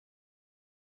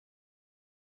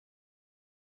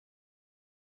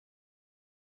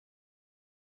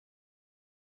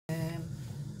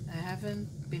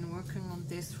haven't been working on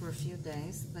this for a few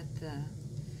days, but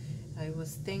I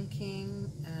was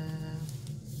thinking,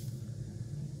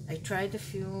 I tried a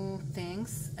few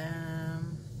things,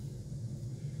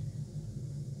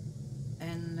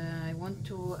 and I want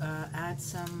to add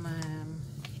some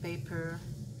paper,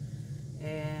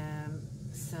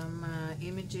 some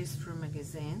images from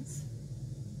magazines.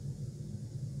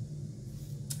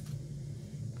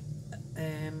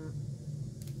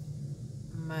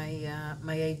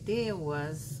 My idea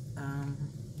was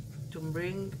to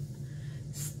bring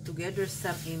together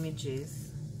some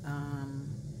images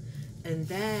and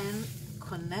then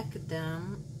connect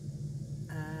them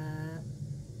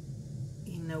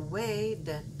in a way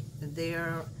that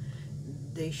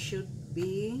they should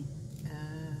be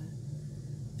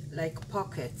like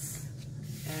pockets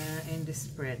in the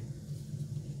spread.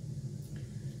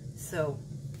 So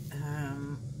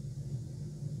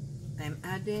I'm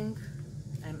adding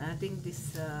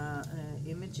these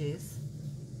images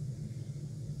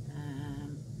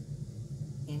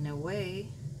in a way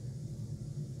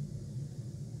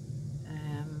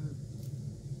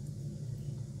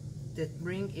that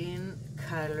bring in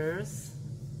colors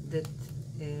that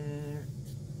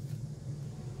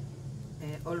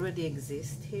already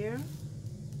exist here,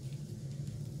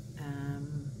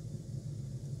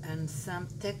 and some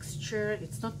texture.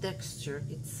 It's not texture,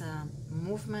 it's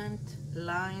movement,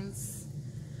 lines.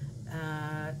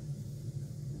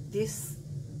 This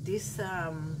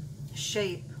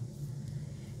shape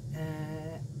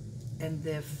and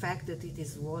the fact that it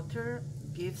is water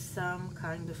gives some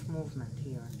kind of movement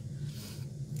here.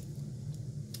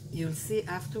 You'll see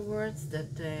afterwards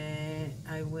that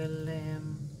I will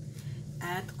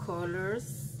add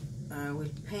colors. I will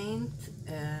paint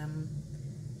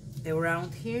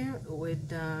around here with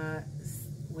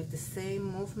the same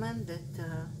movement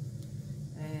that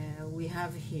we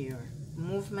have here.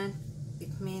 Movement,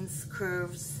 it means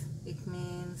curves, it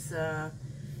means to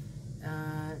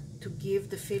give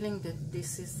the feeling that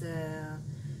this is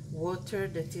water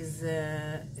that is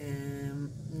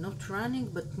not running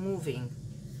but moving.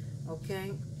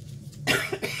 Okay.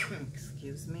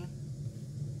 Excuse me,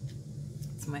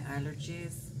 it's my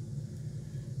allergies.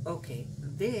 Okay,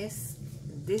 this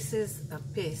is a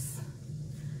piece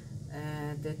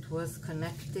that was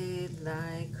connected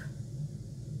like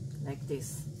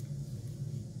this,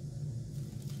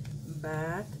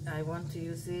 but I want to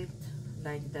use it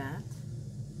like that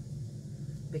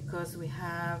because we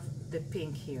have the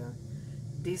pink here.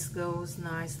 This goes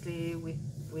nicely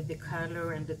with the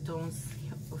color and the tones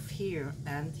of here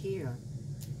and here.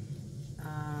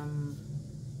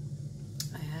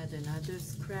 I had another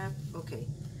scrap. Okay,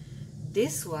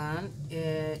 this one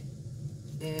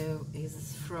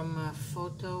is from a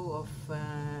photo of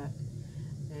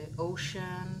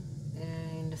ocean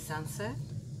in the sunset.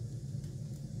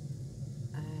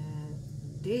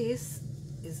 This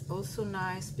is also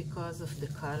nice because of the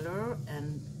color,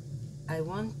 and I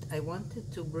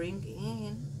wanted to bring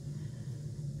in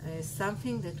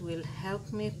something that will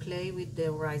help me play with the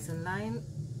horizon line.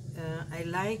 I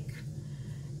like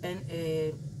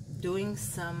doing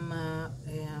some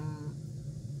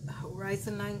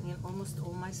horizon line in almost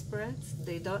all my spreads.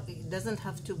 It doesn't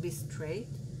have to be straight,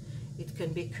 it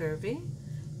can be curvy,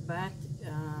 but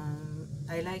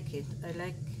I like it. I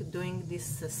like doing this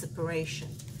separation.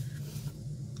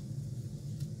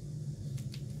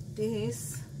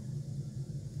 This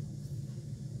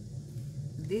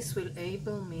will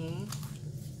enable me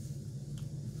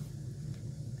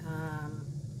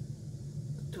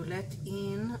to let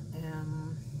in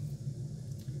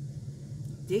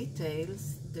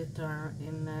details that are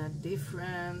in a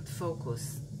different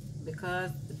focus,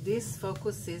 because this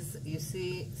focus is, you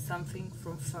see something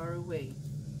from far away.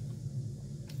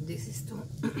 This is too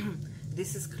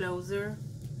this is closer.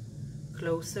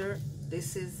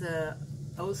 This is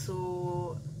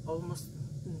also almost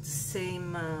the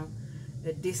same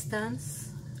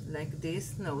distance, like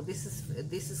this. No, this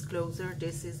is closer.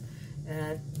 This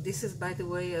is, by the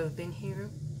way, I've been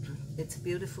here. It's a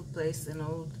beautiful place, an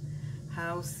old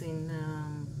house in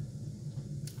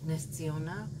Nes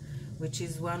Ziona, which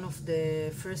is one of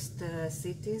the first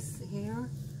cities here.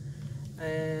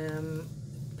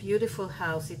 Beautiful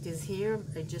house it is here.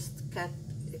 I just cut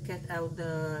out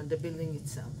the building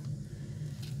itself.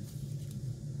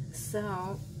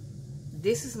 So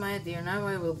this is my idea. Now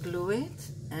I will glue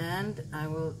it, and I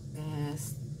will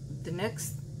the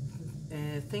next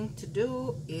thing to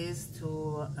do is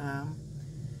to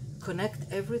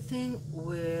connect everything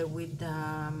with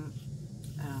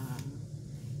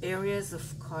areas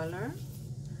of color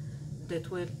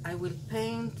I will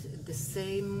paint the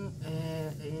same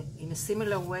in a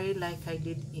similar way like I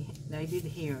did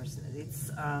here. So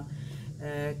it's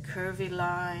curvy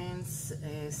lines,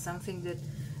 something that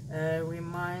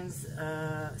reminds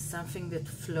something that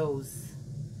flows.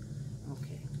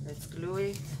 Okay, let's glue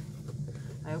it.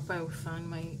 I hope I will find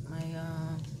my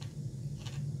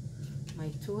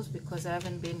tools, because I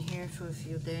haven't been here for a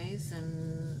few days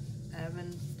and I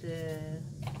haven't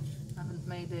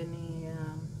made any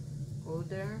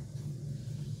order.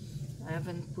 I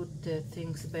haven't put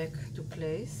things back to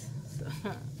place, so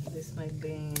this might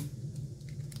be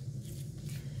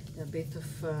a bit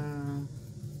of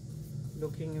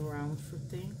looking around for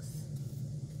things.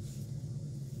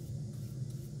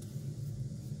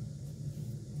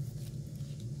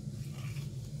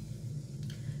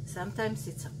 Sometimes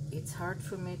it's hard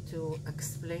for me to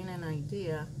explain an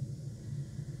idea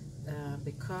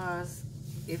because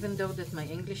even though that my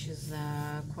English is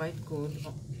quite good,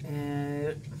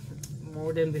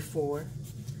 more than before,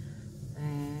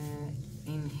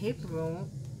 in Hebrew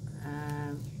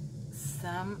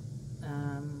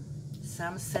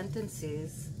some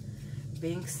sentences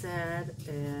being said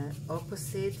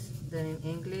opposite than in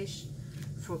English.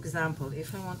 For example,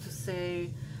 if I want to say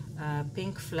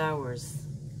pink flowers,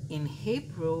 in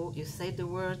Hebrew you say the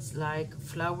words like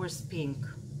flowers pink.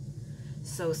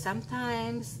 So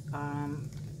sometimes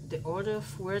the order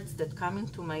of words that come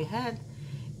into my head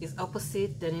is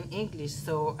opposite than in English.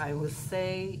 So I will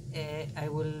say, I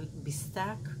will be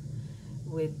stuck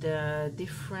with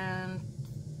different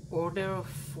order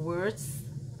of words,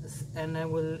 and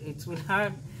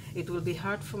it will be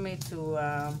hard for me to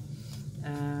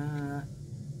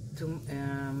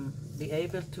be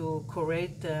able to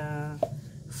create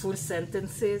full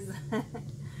sentences.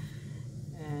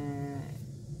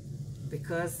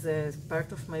 Because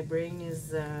part of my brain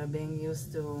is being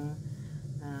used to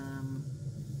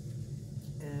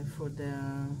for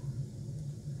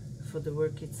the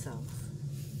work itself.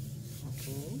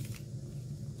 Okay.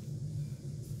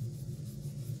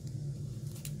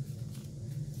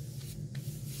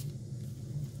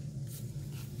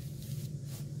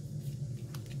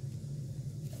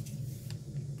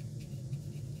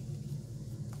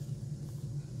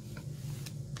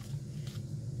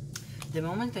 The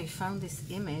moment I found this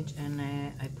image and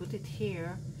I put it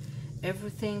here,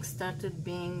 everything started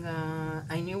being,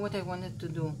 I knew what I wanted to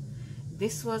do.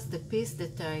 This was the piece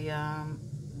that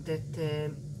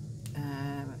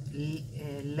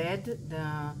led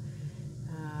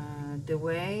the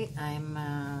way I'm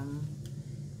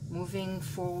moving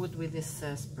forward with this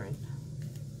spread.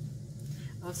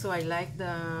 Also, I like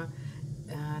the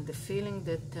feeling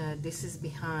that this is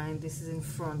behind, this is in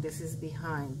front, this is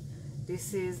behind.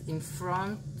 This is in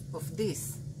front of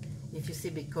this, if you see,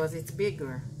 because it's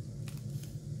bigger.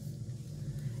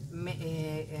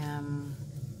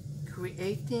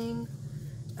 Creating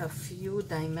a few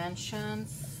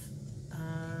dimensions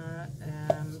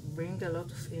bring a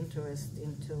lot of interest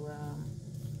into a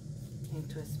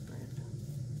spread.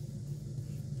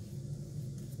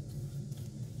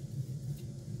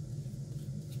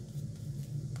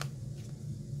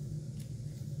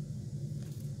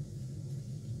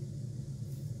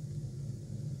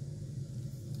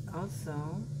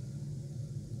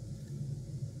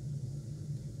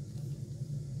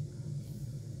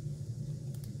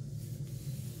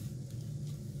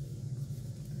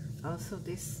 Also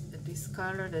this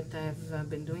color that I've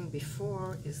been doing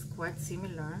before is quite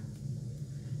similar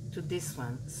to this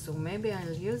one, so maybe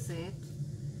I'll use it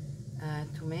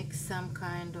to make some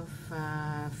kind of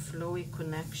flowy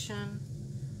connection,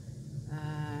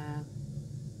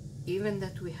 even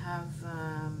that we have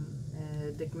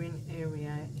the green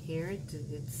area here.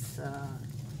 It's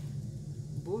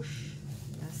bush,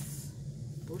 yes,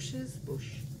 bushes,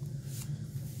 bush.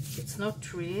 It's not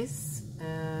trees,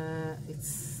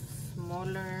 it's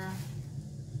smaller,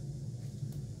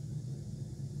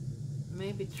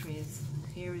 maybe trees.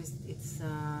 Here it's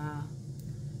I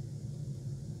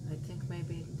think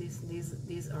maybe these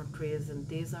are trees and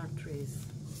these are trees.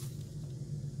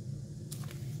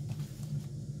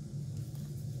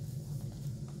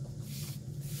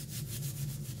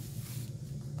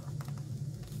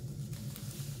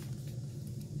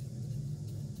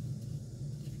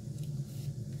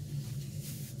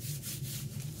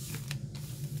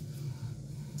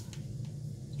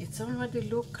 It's already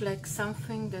look like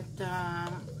something that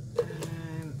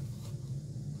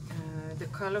the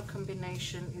color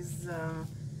combination is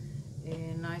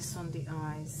nice on the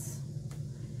eyes.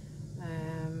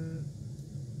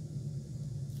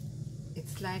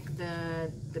 It's like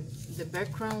the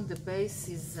background, the base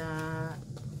is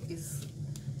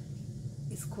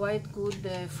quite good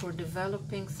for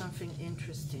developing something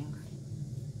interesting.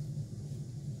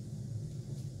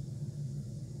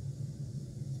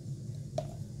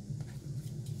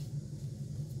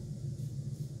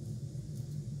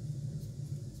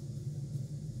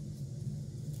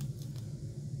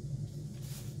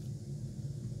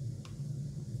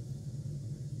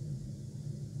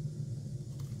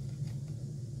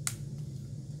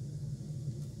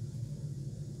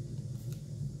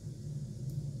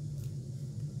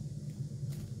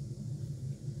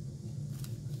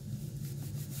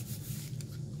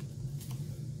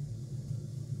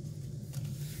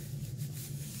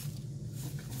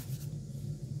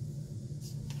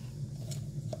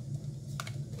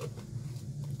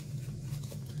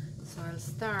 I'll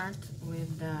start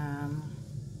with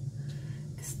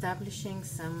establishing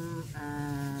some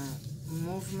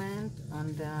movement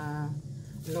on the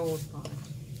lower part,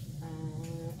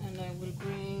 and I will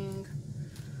bring,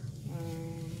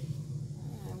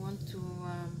 I want to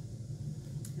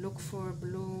look for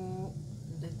blue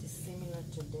that is similar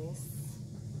to this.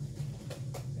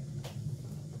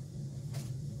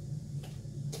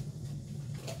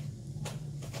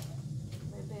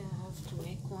 Maybe I have to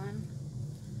make one.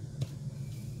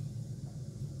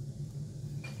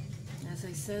 As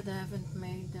I said, I haven't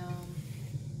made I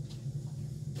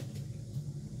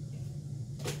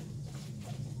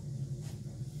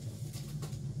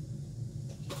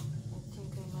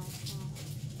think I like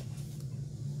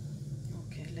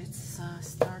okay, let's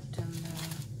start and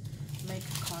make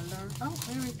a color. Oh,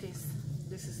 here it is.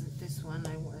 This is this one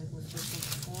I was looking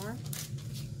for,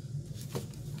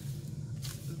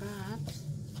 but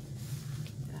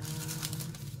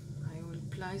I will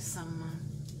apply some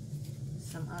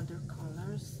other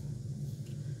colors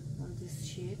on this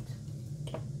sheet.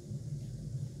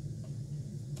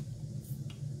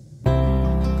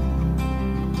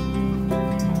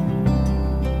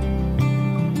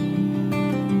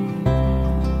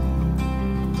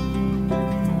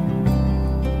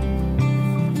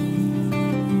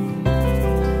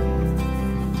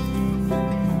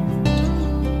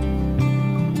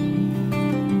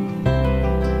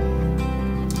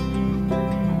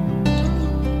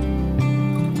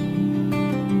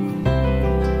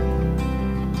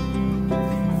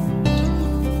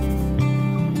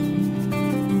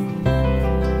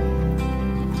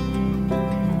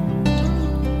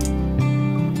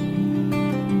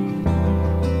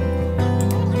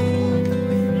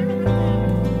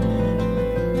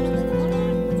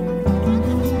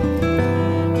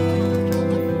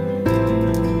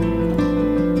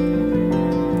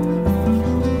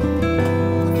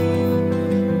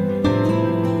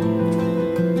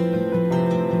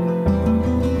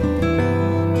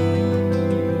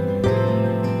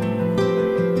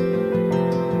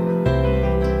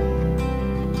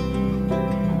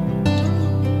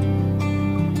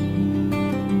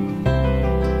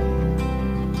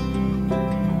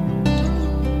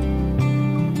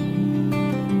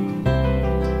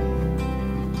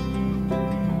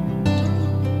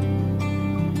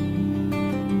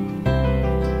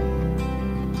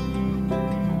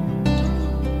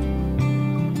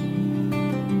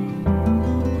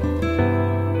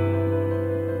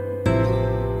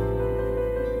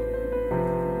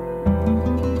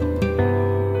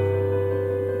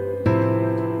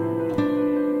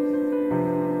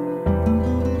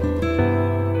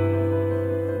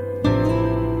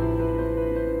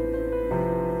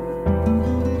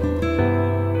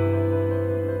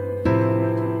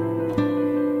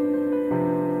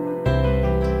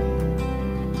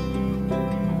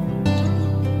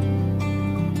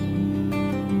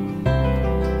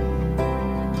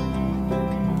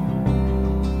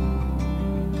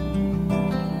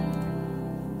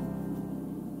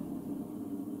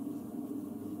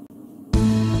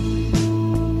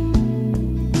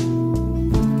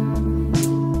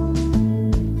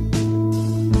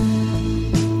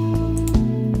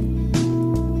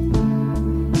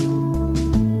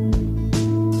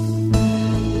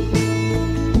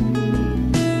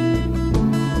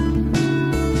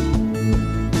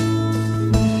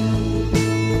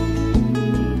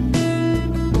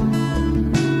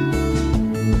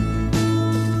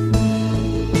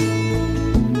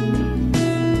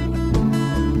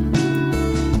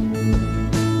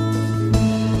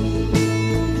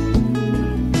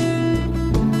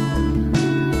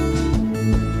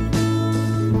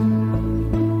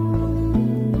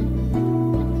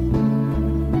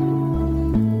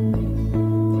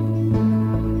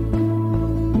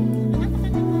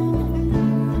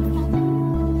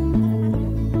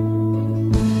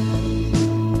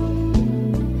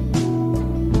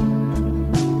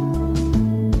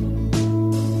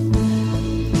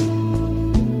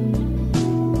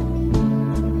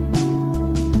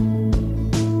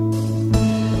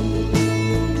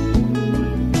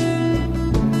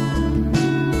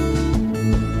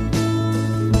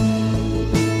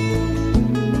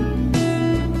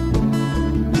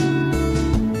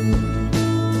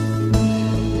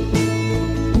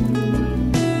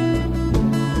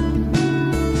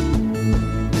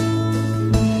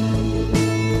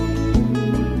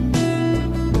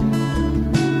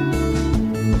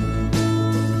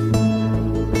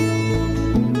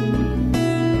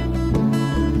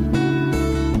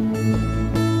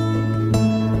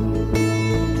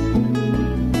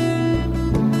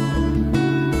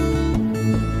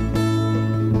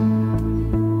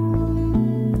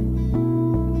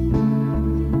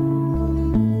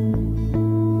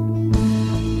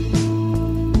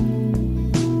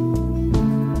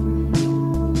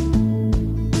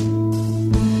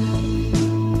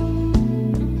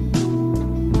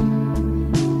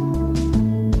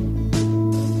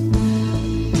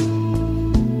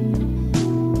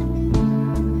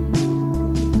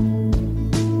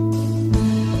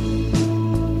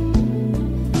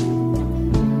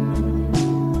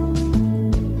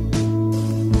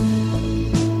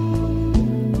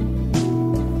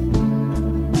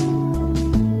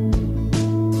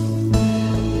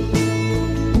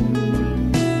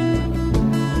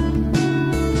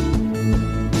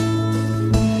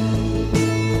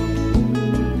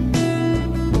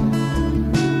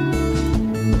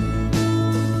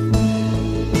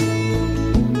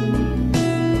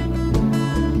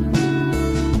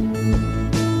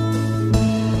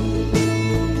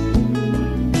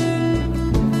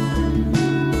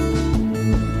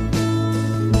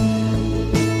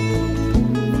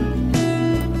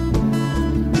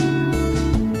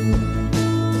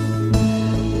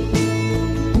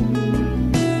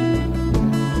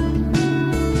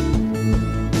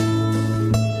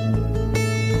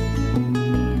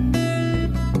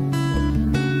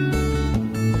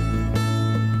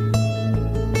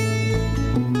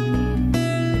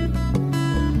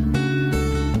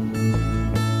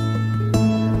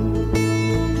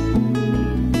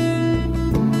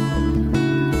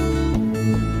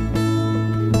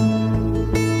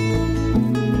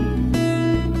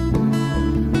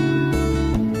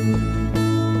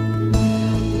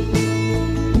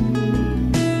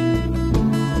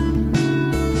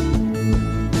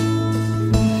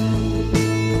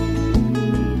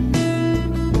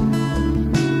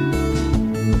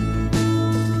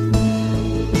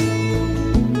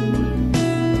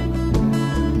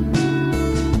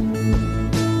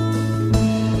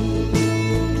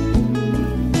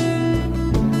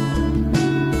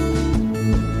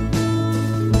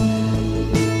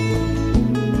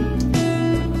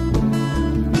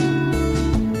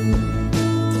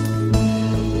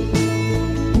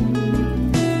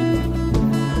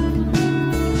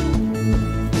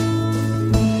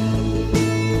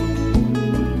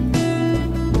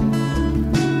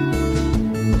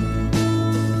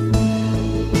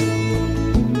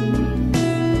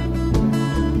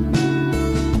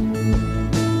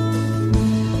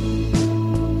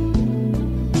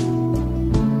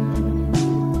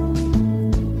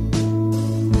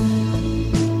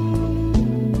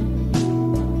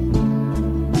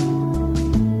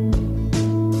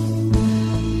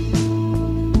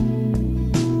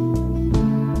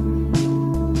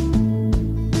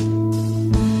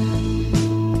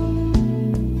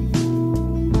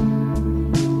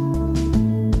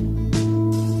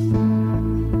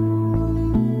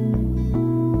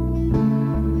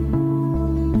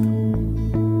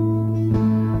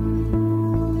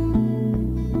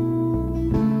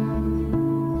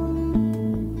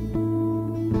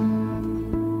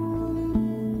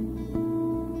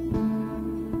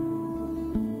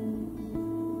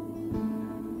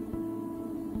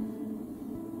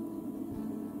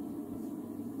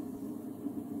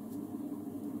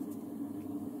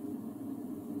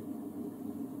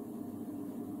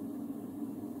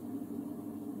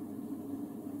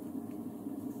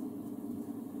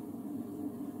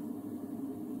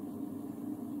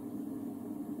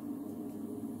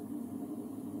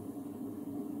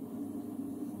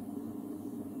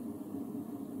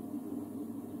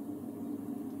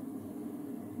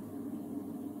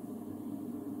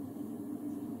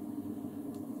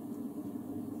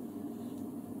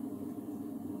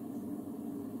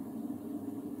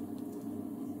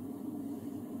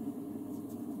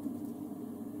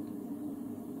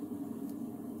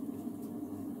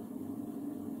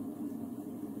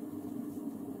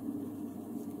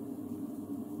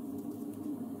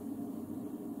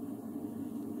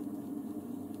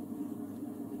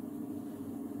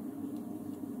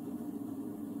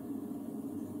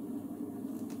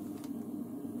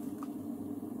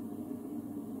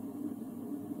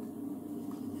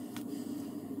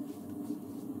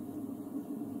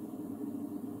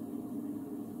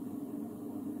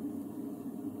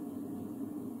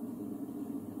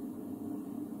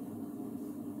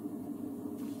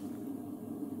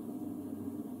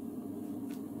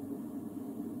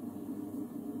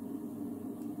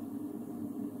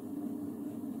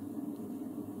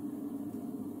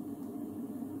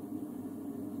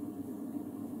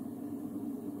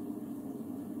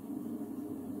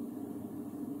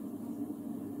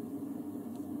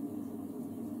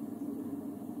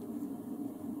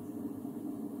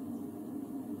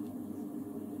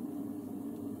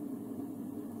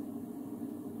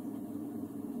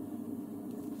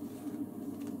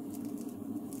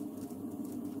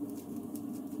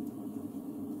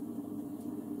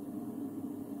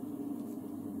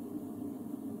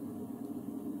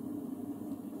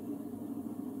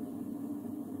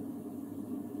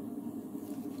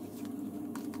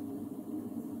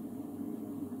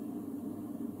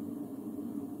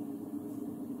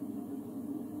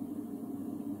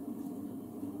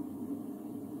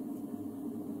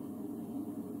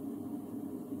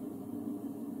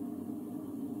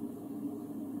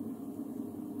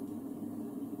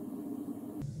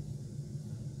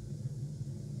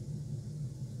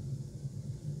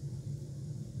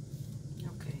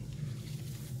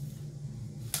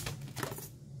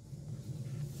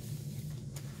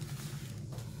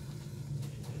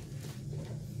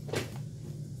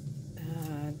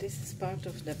 part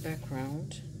of the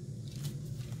background.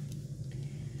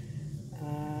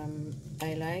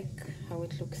 I like how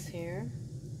it looks here.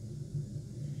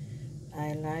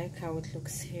 I like how it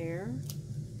looks here.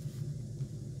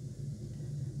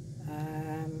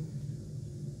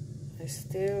 I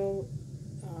still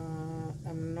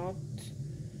am not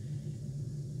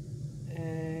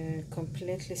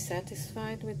completely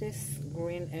satisfied with this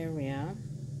green area.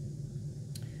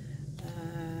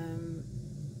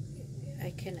 I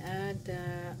can add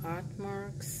art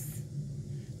marks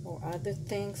or other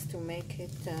things to make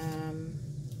it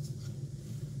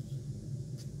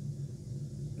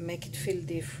feel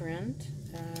different.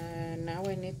 Now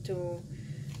I need to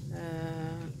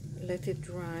let it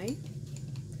dry.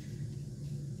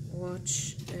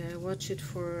 Watch it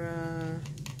for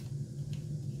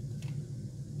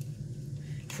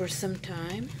some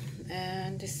time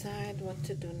and decide what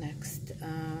to do next.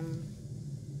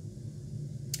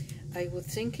 I was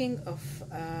thinking of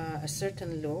a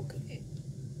certain look.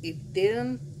 It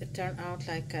didn't turn out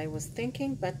like I was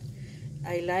thinking, but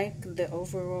I like the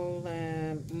overall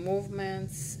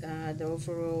movements, the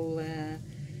overall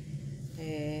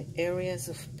areas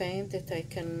of paint that I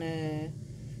can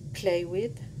play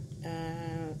with.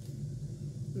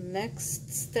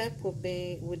 Next step would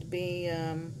be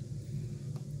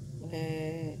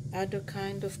other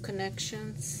kind of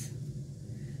connections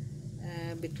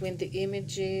between the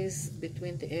images,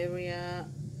 between the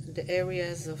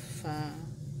areas of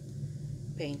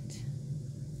paint.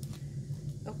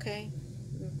 Okay,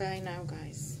 bye now,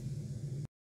 guys.